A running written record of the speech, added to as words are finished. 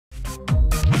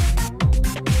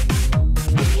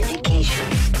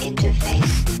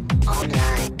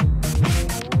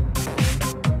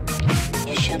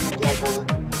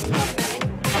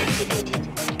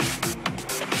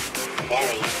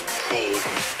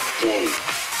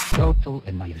Social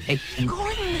annihilation.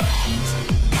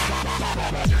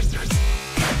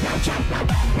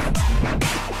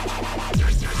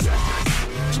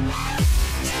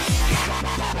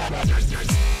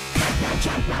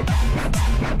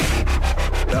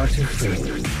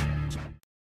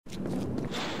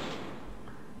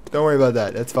 Don't worry about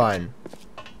that. That's fine.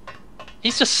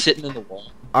 He's just sitting in the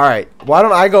wall. Alright, why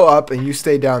don't I go up and you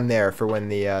stay down there for when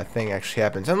the thing actually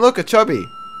happens. And look, a chubby.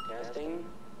 Testing.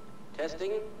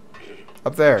 Testing.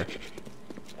 Up there.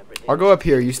 I'll go up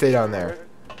here, you stay down there.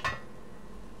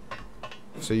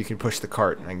 So you can push the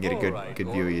cart and I can get a good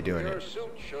view of you doing it.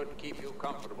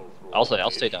 I'll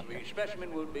stay down here.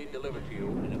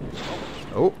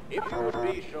 Oh.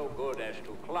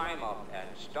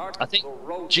 I think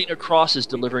Gina Cross is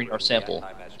delivering our sample.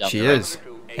 She is.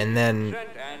 And then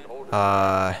who's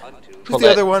the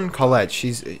Colette. other one? Colette.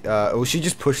 She's oh, she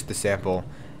just pushed the sample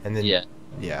and then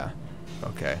Yeah.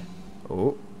 Okay.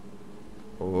 Oh.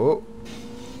 Oh.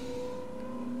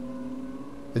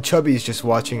 The chubby's just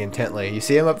watching intently. You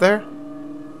see him up there?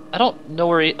 I don't know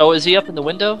where he... Oh, is he up in the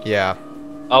window? Yeah.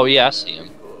 Oh, yeah, I see him.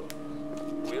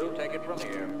 We'll take it from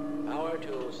here. Power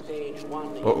to stage 1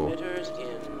 Uh-oh. emitters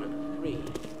in 3,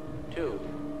 2,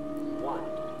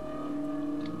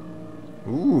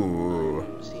 1. Ooh.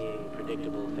 I'm seeing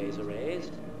predictable phase arrays.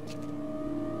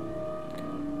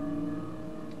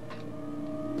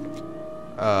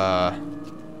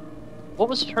 What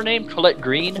was her name? Colette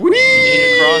Green? Whee!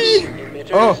 Gina Cross?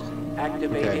 Emitters Oh.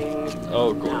 activating.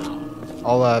 Oh, good.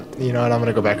 I'll you know what? I'm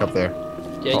gonna go back up there.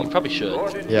 Yeah, you probably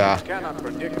should. Yeah. Cannot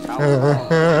predict how long we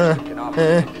can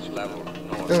operate at this level,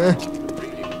 nor how long the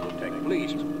breeding will take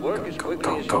place. Work as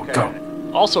quickly as you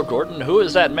can. Also, Gordon, who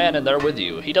is that man in there with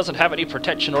you? He doesn't have any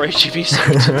protection or HEV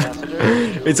suit.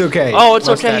 It's okay. Oh, it's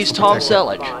Mustache okay. He's will Tom protect it.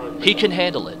 Selleck. He can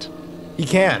handle it. He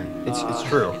can. It's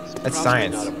true. That's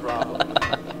science. Not a problem.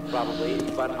 Probably,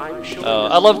 but I'm sure.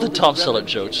 I love the Tom Selleck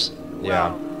jokes.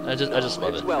 Yeah. I just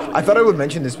love it. I thought I would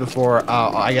mention this before.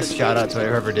 I guess shout out to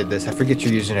whoever did this. I forget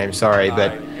your username. Sorry,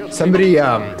 but somebody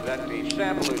what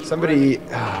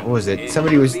was it?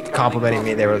 Somebody was complimenting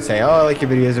me. They were saying, "Oh, I like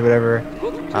your videos" or whatever.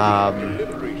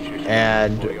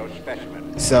 And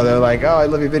so they're like, "Oh, I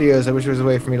love your videos. I wish there was a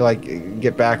way for me to like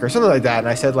get back or something like that." And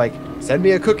I said, like, "Send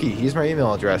me a cookie. Here's my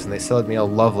email address." And they sent me a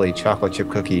lovely chocolate chip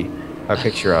cookie, a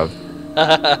picture of.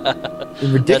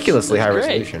 In ridiculously high great.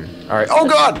 resolution. All right. Oh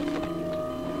God.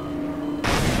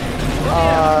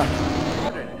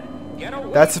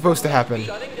 That's supposed to happen.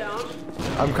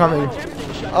 I'm coming.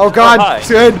 Oh God, hi.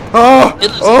 Sid! Oh!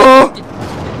 Oh!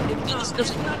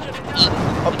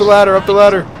 Up the ladder, up the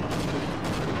ladder.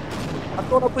 I'm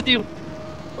going up with you.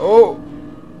 Oh!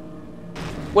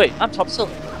 Wait, I'm Tom Selleck.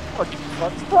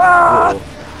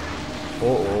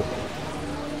 Uh-oh.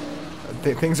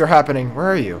 Things are happening. Where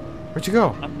are you? Where'd you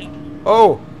go? I'm here.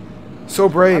 Oh! So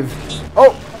brave.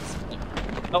 Oh!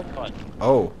 Oh, fine.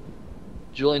 Oh.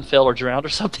 Julian fell or drowned or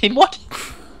something? What?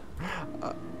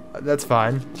 That's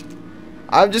fine.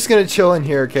 I'm just gonna chill in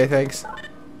here, okay? Thanks.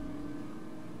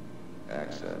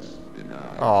 Access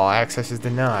denied. Oh, access is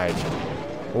denied.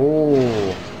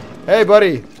 Oh. Hey,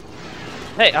 buddy.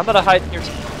 Hey, I'm gonna hide here.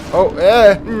 Oh,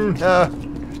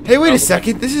 hey, wait a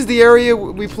second. This is the area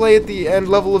we play at the end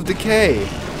level of Decay.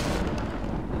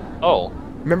 Oh.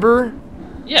 Remember?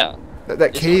 Yeah.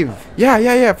 That cave.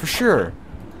 Yeah, for sure.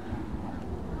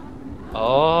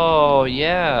 Oh,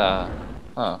 yeah.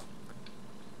 Huh.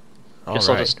 Guess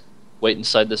I'll Alright. just wait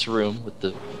inside this room with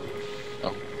the...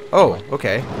 Oh,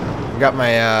 okay. I got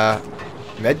my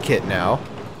med kit now.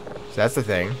 So that's the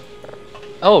thing.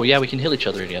 Oh, yeah, we can heal each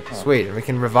other again. Huh. Sweet, and we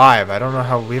can revive. I don't know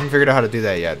how. We haven't figured out how to do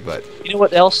that yet, but You know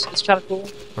what else is kind of cool?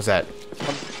 what's that?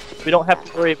 We don't have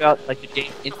to worry about, like, the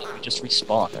game ending. We just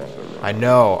respawn. I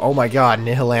know. Oh my God,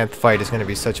 Nihilanth fight is gonna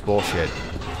be such bullshit.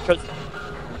 Because,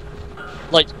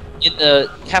 like, in the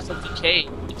Half-Life Decay,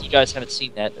 if you guys haven't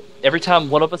seen that, every time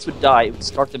one of us would die, it would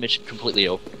start the mission completely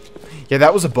over. Yeah,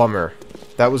 that was a bummer.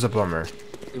 That was a bummer.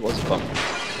 It was a bummer.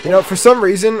 You know, for some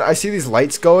reason, I see these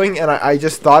lights going, and I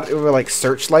just thought it were like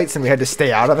searchlights, and we had to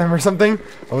stay out of them or something.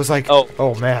 I was like,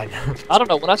 oh man. I don't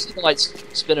know, when I see the lights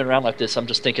spinning around like this, I'm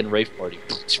just thinking rave party.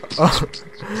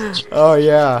 Oh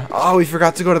yeah. Oh, we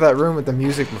forgot to go to that room with the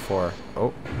music before.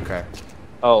 Oh, okay.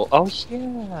 Oh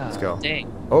yeah. Let's go.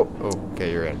 Dang. Oh,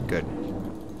 okay, you're in. Good.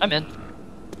 I'm in.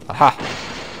 Aha.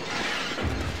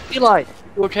 Eli,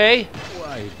 you okay?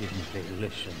 Why didn't they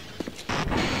listen?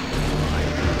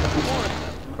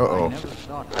 I Uh-oh. never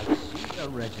thought I'd see a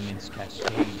resonance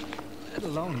cascade, let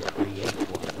alone create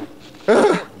one.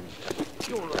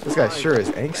 This guy sure is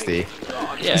angsty.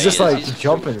 Yeah, He's just he is. like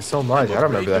jumping so much. I don't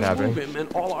remember that happening.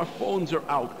 And all our phones are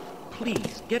out.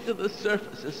 please get to the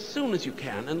surface as soon as you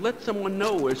can and let someone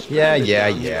know we're Yeah, stranded yeah,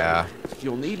 down here. yeah.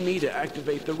 You'll need me to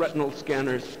activate the retinal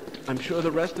scanners. I'm sure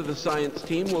the rest of the science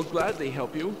team will gladly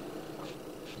help you.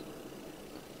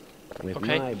 With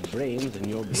Okay. my brains and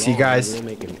your See, guys, we'll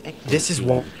make an excellent this is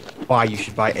team. why you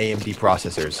should buy AMD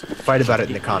processors. Fight about it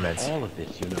in the comments. All of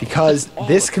this, you know. Because All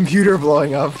this of it. computer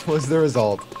blowing up was the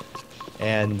result.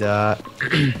 And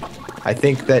I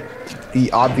think that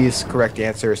the obvious correct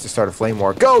answer is to start a flame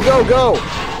war. Go, go, go!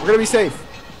 We're gonna be safe.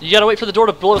 You gotta wait for the door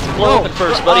to blow open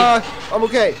first, buddy. I'm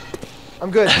okay.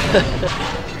 I'm good.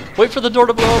 Wait for the door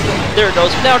to blow open. There it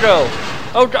goes. Now go.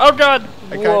 Oh God.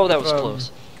 Whoa, that was of,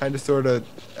 close. Kind of, sort of.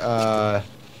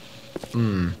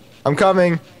 I'm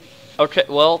coming. Okay,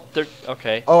 well,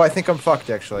 okay. Oh, I think I'm fucked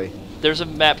actually. There's a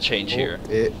map change here.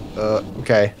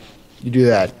 Okay. You do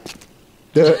that.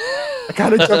 I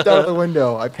kind of jumped out of the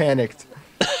window. I panicked.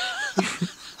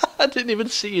 I didn't even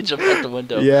see you jump out the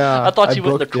window. Yeah, I thought I you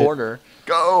went in the booked it. corner.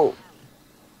 Go.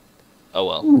 Oh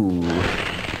well. Ooh.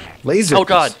 Lasers. Oh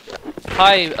God.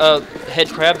 Hi, head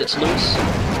crab that's loose.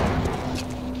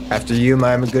 After you,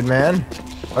 I'm a good man.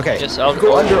 Okay. Yes, I'll go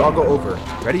go under. I'll go over.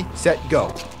 Ready, set,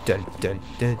 go. Dun dun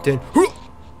dun dun. Dun,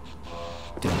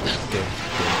 dun, dun,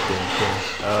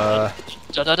 dun,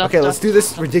 dun. Okay, let's do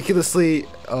this ridiculously.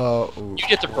 You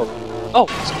get the pro. Oh.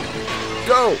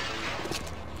 Go.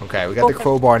 Okay, we got the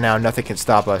crowbar now. Nothing can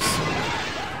stop us.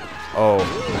 Oh.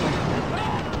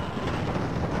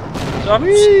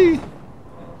 Whee!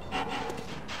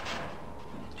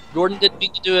 Gordon didn't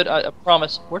mean to do it. I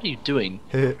promise. What are you doing?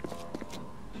 I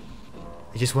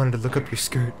just wanted to look up your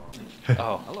skirt.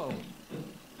 Oh. Hello.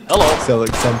 Hello.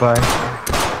 Selic senpai.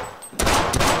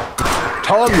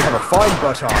 Tom, you have a fine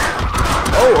butt on.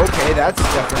 Oh, okay, that's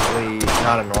definitely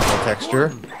not a normal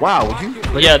texture. Wow, would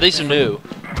you? Yeah, these are new.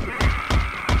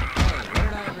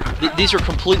 These are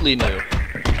completely new.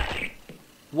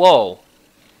 Whoa.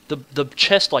 The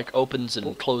chest like opens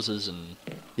and closes and.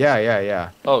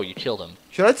 Yeah. Oh, you killed him.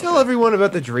 Should I tell everyone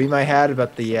about the dream I had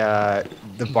about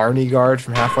the Barney guard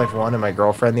from Half-Life 1 and my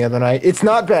girlfriend the other night? It's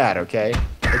not bad, okay?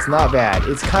 It's not bad.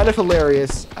 It's kind of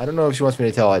hilarious. I don't know if she wants me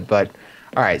to tell it, but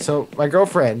alright, so my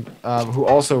girlfriend, who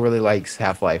also really likes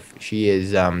Half-Life, she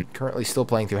is currently still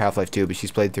playing through Half-Life 2, but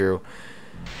she's played through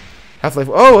Half-Life...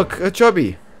 Oh, a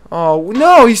chubby! Oh,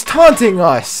 no, he's taunting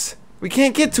us! We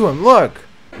can't get to him, look!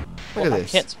 Look at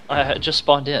this. I just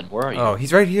spawned in. Where are you? Oh,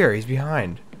 he's right here. He's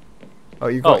behind. Oh,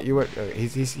 you Oh. got you.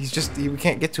 He's just. We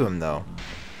can't get to him though.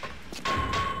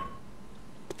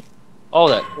 Oh,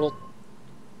 that. Well,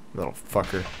 Little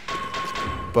fucker.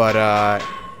 But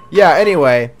yeah.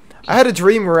 Anyway, I had a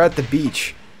dream. We're at the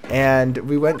beach, and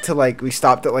we went to we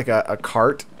stopped at a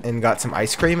cart and got some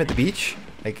ice cream at the beach.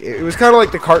 Like it was kind of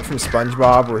like the cart from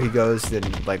SpongeBob where he goes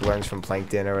and learns from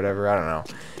plankton or whatever. I don't know.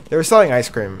 They were selling ice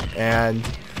cream, and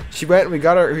she went and we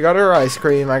got her ice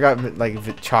cream. I got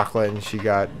chocolate and she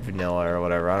got vanilla or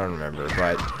whatever. I don't remember,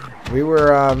 but we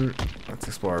were let's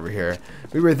explore over here.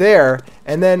 We were there,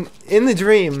 and then in the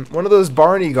dream, one of those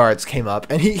Barney guards came up,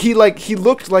 and he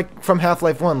looked like from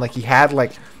Half-Life 1, like he had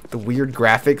the weird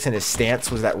graphics, and his stance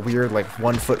was that weird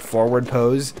 1 foot forward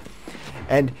pose,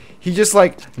 and he just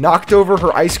knocked over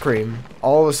her ice cream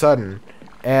all of a sudden,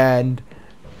 and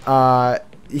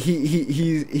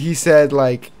he said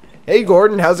hey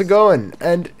Gordon, how's it going?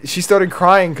 And she started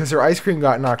crying because her ice cream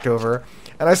got knocked over,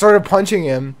 and I started punching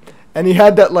him, and he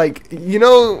had that you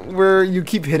know where you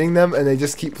keep hitting them and they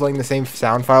just keep playing the same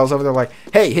sound files over. They're like,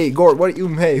 hey Gord, what do you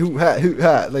who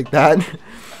ha like that.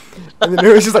 And then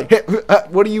it was just hey,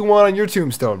 what do you want on your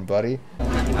tombstone, buddy?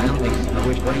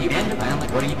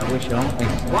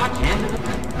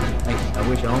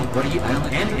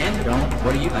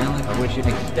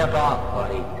 Step off,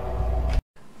 buddy.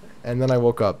 And then I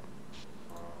woke up.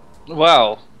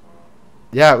 wow.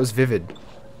 Yeah, it was vivid.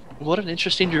 What an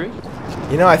interesting dream.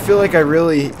 You know, I feel like it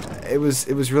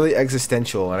was really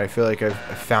existential, and I feel like I've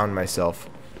found myself.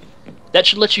 That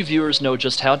should let you viewers know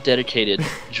just how dedicated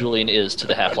Julian is to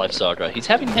the Half-Life saga. He's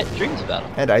having dreams about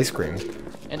him. And ice cream.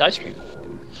 And ice cream.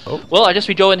 Oh. Well, I guess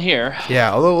we go in here.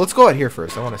 Yeah, although let's go out here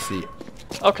first. I want to see.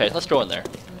 Okay, let's go in there.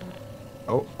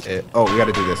 Oh, we got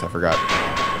to do this. I forgot.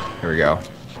 Here we go.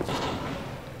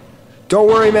 Don't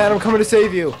worry, man. I'm coming to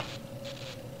save you.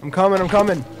 I'm coming.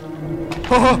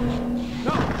 No!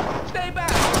 Stay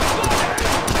back!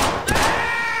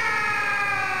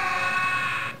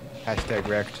 Hashtag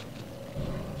wrecked.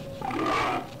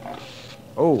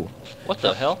 Oh. What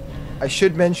the hell? I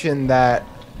should mention that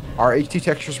our HD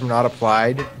textures were not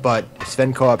applied, but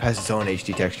Sven Co-op has its own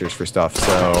HD textures for stuff,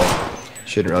 so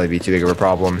shouldn't really be too big of a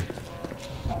problem.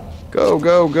 Go,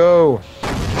 go, go!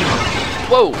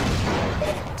 Whoa!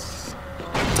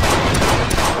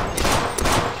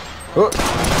 Oh,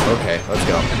 okay, let's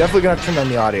go. I'm definitely gonna turn on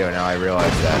the audio now. I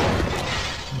realize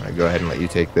that. I'm gonna go ahead and let you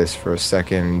take this for a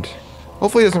second.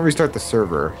 Hopefully, it doesn't restart the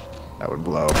server. That would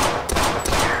blow.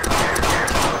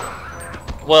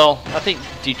 Well, I think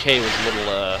DK was a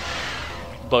little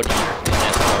buggy in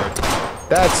that part.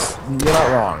 That's you're not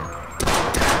wrong.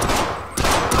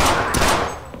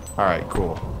 All right,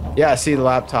 cool. Yeah, see the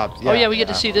laptop. Oh yeah, we get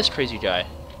to see this crazy guy.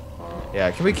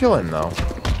 Yeah, can we kill him though?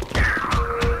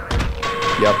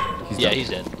 Yep. He's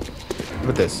in.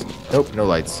 What this? Nope, no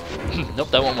lights. Nope,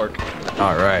 that won't work.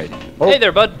 All right. Oh, Hey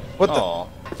there, bud. What the?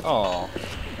 Oh.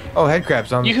 Oh, head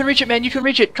crabs on. You can reach it, man. You can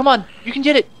reach it. Come on. You can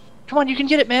get it. Come on, you can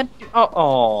get it, man.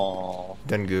 Oh.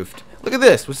 Done goofed. Look at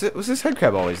this. Was this head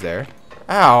crab always there?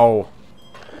 Ow.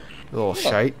 Little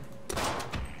shite.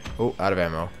 Oh, out of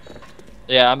ammo.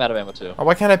 Yeah, I'm out of ammo too. Oh,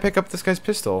 why can't I pick up this guy's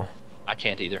pistol? I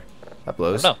can't either. That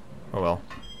blows. No. Oh well.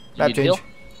 You Map need a heal? change.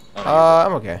 Oh,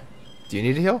 I'm okay. Do you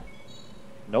need a heal?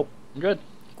 nope. I'm good.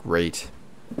 Great.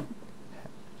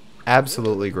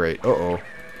 Absolutely great. Uh-oh.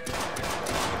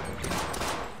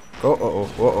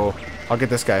 Uh-oh. I'll get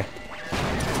this guy.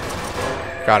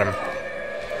 Got him.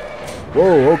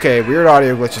 Whoa, okay. Weird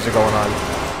audio glitches are going on.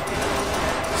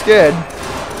 Skid.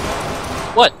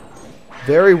 What?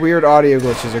 Very weird audio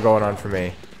glitches are going on for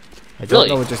me. I don't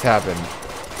know what just happened.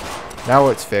 Now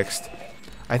it's fixed.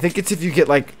 I think it's if you get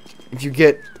like if you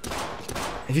get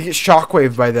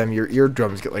shockwaved by them, your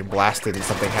eardrums get like blasted and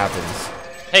something happens.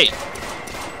 Hey.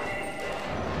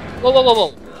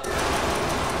 Whoa.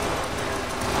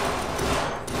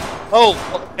 Oh,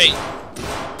 hey.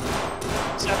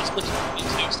 Sound is glitching for me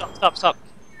too. Stop.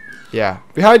 Yeah.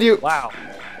 Behind you! Wow.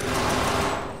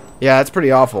 Yeah, that's pretty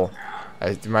awful.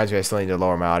 It reminds me I still need to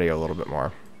lower my audio a little bit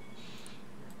more.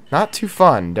 Not too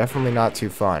fun. Definitely not too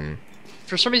fun.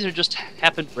 For some reason, it just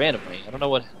happened randomly. I don't know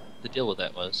what the deal with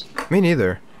that was. Me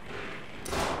neither.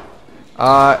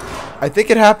 I think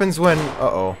it happens when...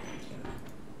 Uh-oh.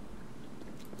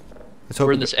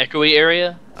 We're in this echoey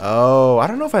area? Oh, I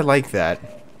don't know if I like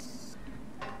that.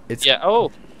 It's... Yeah,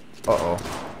 oh. Uh-oh.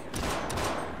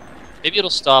 Maybe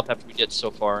it'll stop after we get so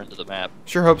far into the map.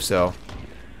 Sure hope so.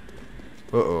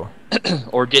 Uh-oh.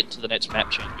 Or get to the next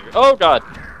map changer. Oh, God!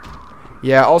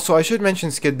 Yeah, also, I should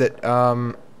mention, Skid, that,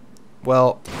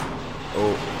 well...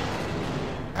 Oh.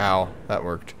 Ow. That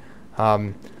worked.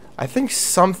 I think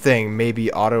something may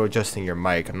be auto-adjusting your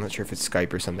mic. I'm not sure if it's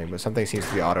Skype or something, but something seems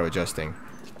to be auto-adjusting.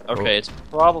 Okay, it's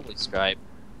probably Skype.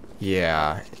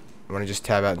 Yeah. You want to just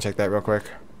tab out and check that real quick?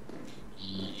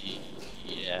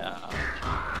 Yeah.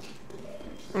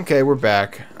 Okay, we're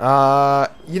back.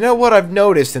 You know what I've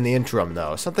noticed in the interim,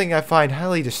 though? Something I find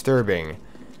highly disturbing.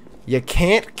 You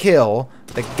can't kill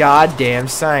the goddamn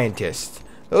scientist.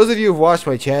 Those of you who've watched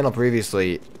my channel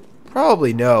previously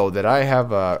probably know that I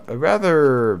have a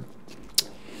rather...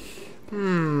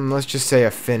 let's just say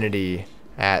affinity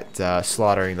at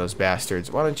slaughtering those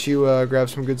bastards. Why don't you grab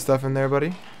some good stuff in there,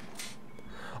 buddy?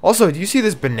 Also, do you see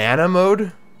this banana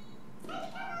mode?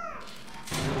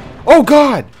 Oh,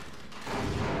 God!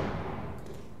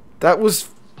 That was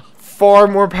far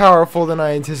more powerful than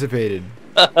I anticipated.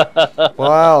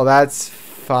 Well, that's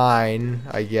fine,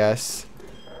 I guess.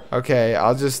 Okay,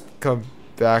 I'll just come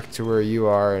back to where you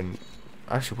are and...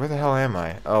 Actually, where the hell am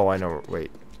I? Oh, I know.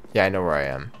 Wait. Yeah, I know where I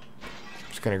am.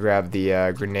 Just gonna grab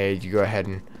the grenade. You go ahead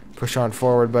and push on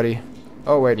forward, buddy.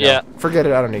 Oh, wait, no. Yeah. Forget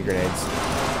it. I don't need grenades.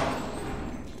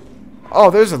 Oh,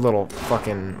 there's a little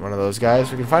fucking one of those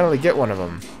guys. We can finally get one of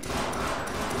them.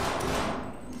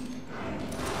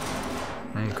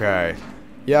 Okay.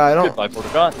 Yeah, I don't... Goodbye,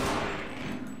 Portagon.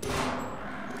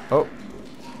 Oh.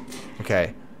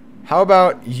 Okay. How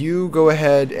about you go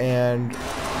ahead and...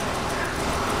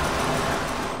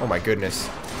 Oh my goodness.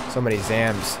 So many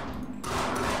Zams.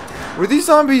 Were these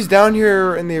zombies down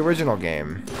here in the original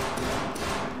game?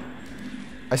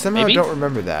 I somehow Maybe? don't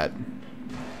remember that.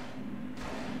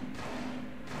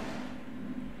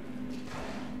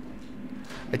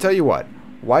 I tell you what.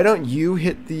 Why don't you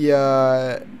hit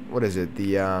the, what is it?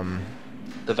 The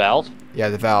valve? Yeah,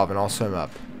 the valve, and I'll swim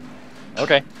up.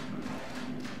 Okay.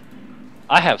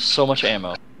 I have so much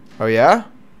ammo. Oh, yeah?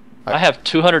 I have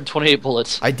 228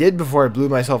 bullets. I did before I blew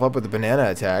myself up with the banana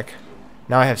attack.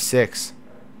 Now I have 6.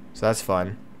 So that's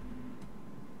fun.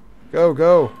 Go,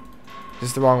 go. Is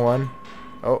this the wrong one?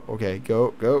 Oh, okay.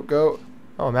 Go, go, go.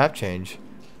 Oh, map change.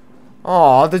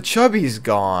 Aw, the chubby's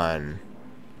gone.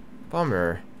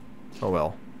 Bummer. Oh,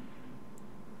 well.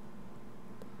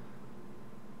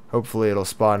 Hopefully it'll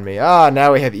spawn me. Ah,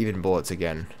 now we have even bullets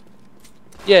again.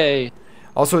 Yay.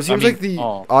 Also, it seems like the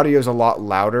oh. audio is a lot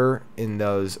louder in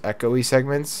those echoey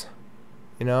segments.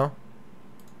 You know?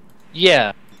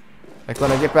 Yeah. Like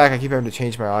when I get back, I keep having to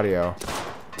change my audio.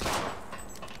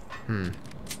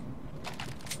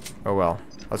 Oh well.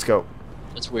 Let's go.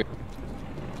 That's weird.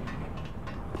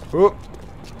 Whoop.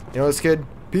 You know what's good?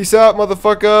 Peace out,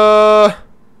 motherfucker!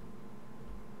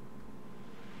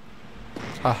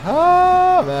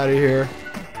 Haha! I'm out of here.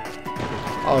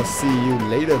 I'll see you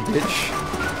later, bitch.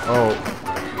 Oh.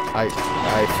 I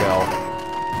fell.